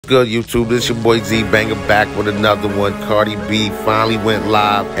good, YouTube? This your boy Zbanga back with another one. Cardi B finally went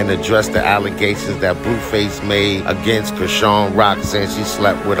live and addressed the allegations that Blueface made against Krishan Rock, saying she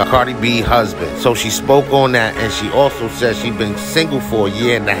slept with a Cardi B husband. So she spoke on that, and she also said she's been single for a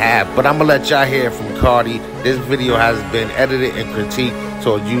year and a half. But I'm gonna let y'all hear from Cardi. This video has been edited and critiqued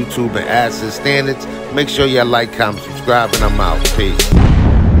toward YouTube and AdSense standards. Make sure y'all like, comment, subscribe, and I'm out. Peace.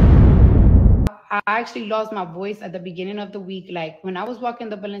 I actually lost my voice at the beginning of the week. Like when I was walking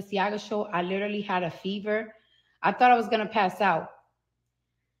the Balenciaga show, I literally had a fever. I thought I was gonna pass out.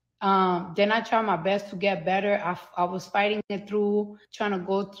 Then I tried my best to get better. I was fighting it through, trying to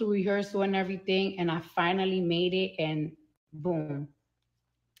go through rehearsal and everything, and I finally made it, and boom.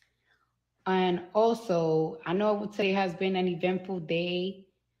 And also, I know today has been an eventful day.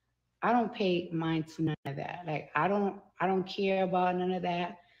 I don't pay mind to none of that. Like I don't care about none of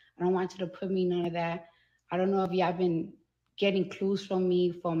that. I don't want you to put me none of that. I don't know if y'all been getting clues from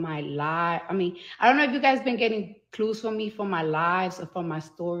me for my live. I mean, I don't know if you guys been getting clues from me for my lives or for my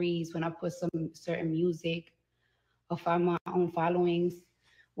stories when I put some certain music or find my own followings.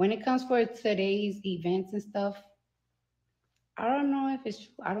 When it comes for today's events and stuff, I don't know if it's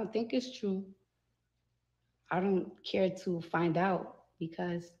true. I don't think it's true. I don't care to find out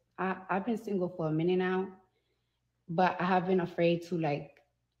because I've been single for a minute now, but I have been afraid to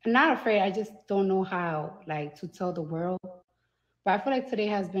not afraid, I just don't know how like to tell the world. But I feel like today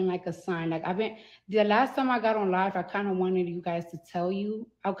has been like a sign. Like the last time I got on live, I kind of wanted you guys to tell you.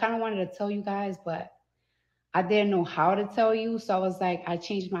 I kind of wanted to tell you guys, but I didn't know how to tell you. So I was like, I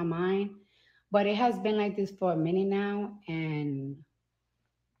changed my mind. But it has been like this for a minute now, and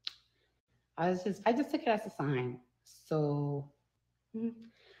I just took it as a sign. So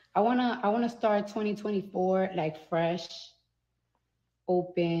I wanna start 2024 like fresh,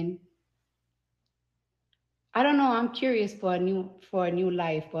 open. I don't know. I'm curious for a new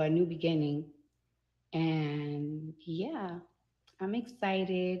life, for a new beginning. And yeah, I'm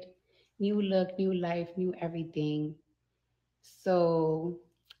excited. New look, new life, new everything. So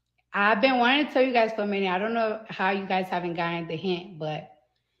I've been wanting to tell you guys for a minute. I don't know how you guys haven't gotten the hint, but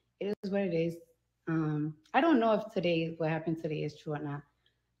it is what it is. I don't know if what happened today is true or not.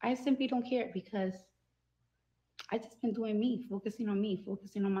 I simply don't care because I just been doing me, focusing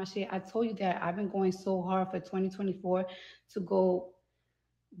on my shit. I told you that I've been going so hard for 2024 to go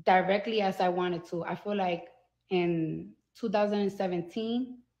directly as I wanted to. I feel like in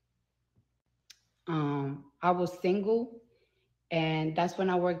 2017, I was single, and that's when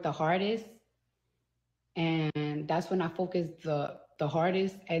I worked the hardest, and that's when I focused the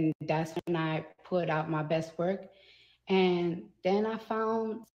hardest, and that's when I put out my best work. And then I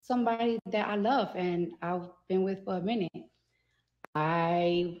found somebody that I love and I've been with for a minute.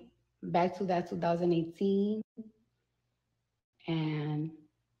 I back to that 2018, and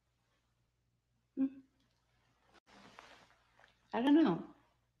I don't know.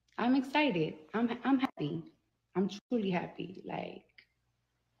 I'm excited. I'm happy. I'm truly happy. Like,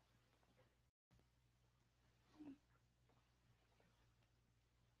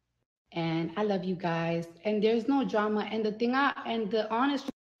 and I love you guys. And there's no drama. And the honest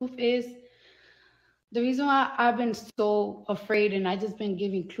truth is, the reason why I've been so afraid and I just been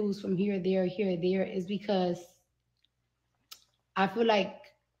giving clues from here, there is because I feel like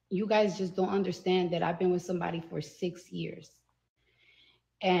you guys just don't understand that I've been with somebody for 6 years.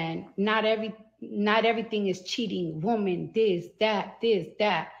 And not everything is cheating, woman, this, that.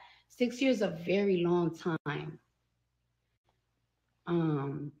 6 years a very long time.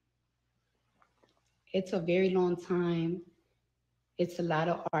 It's a very long time. It's a lot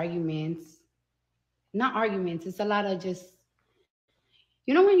of arguments. Not arguments, it's a lot of just,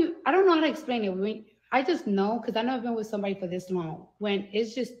 when I don't know how to explain it. When I just know, because I've never been with somebody for this long. When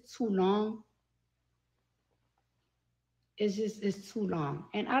it's just too long, it's too long.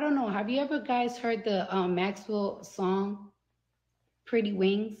 And I don't know, have you ever guys heard the Maxwell song Pretty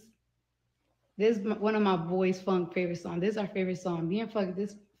Wings? This is one of my boys' funk favorite song. This is our favorite song. Me and funk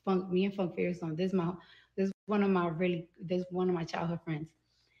favorite song. This is one of my childhood friends.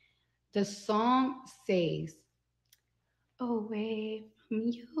 The song says, away from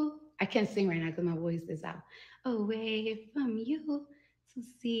you. I can't sing right now because my voice is out. Away from you to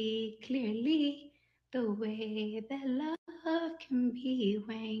see clearly the way that love can be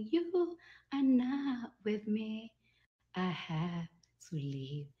when you are not with me. I have to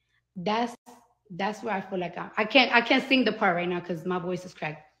leave. That's that's where I feel like I can't sing the part right now because my voice is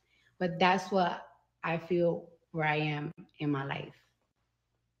cracked. But that's what I feel where I am in my life.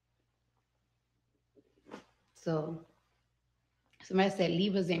 So somebody said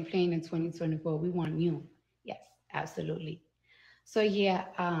Libras ain't playing in 2024. We want you. Yes, absolutely. So yeah,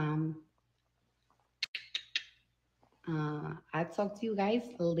 I'll talk to you guys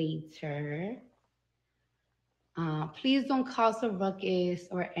later. Please don't cause a ruckus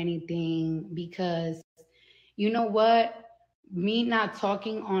or anything because you know what? Me not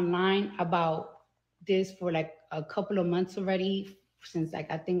talking online about this for like a couple of months already, since like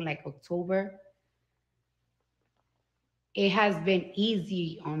I think like October, it has been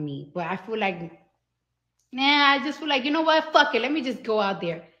easy on me. But I feel like, nah, I just feel like, you know what? Fuck it. Let me just go out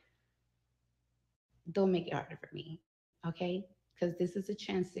there. Don't make it harder for me, okay? Because this is a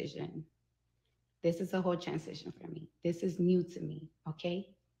transition. This is a whole transition for me. This is new to me, okay?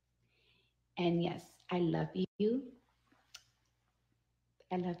 And yes, I love you.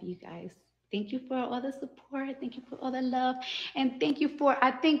 I love you guys. Thank you for all the support. Thank you for all the love. And thank you for,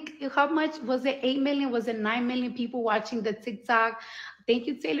 I think, how much was it? 8 million? Was it 9 million people watching the TikTok? Thank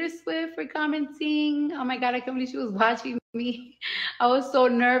you, Taylor Swift, for commenting. Oh my God, I can't believe she was watching me. I was so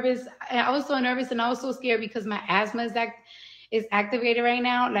nervous. I was so nervous and I was so scared because my asthma is activated right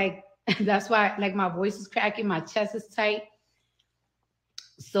now. Like, that's why, like, my voice is cracking, my chest is tight.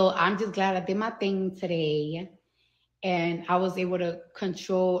 So I'm just glad I did my thing today and I was able to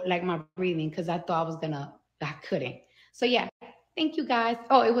control like my breathing because I thought I couldn't. So yeah, thank you guys.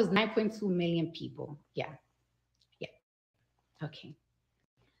 Oh, it was 9.2 million people. Yeah, yeah. Okay.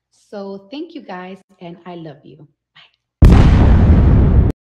 So thank you guys, and I love you.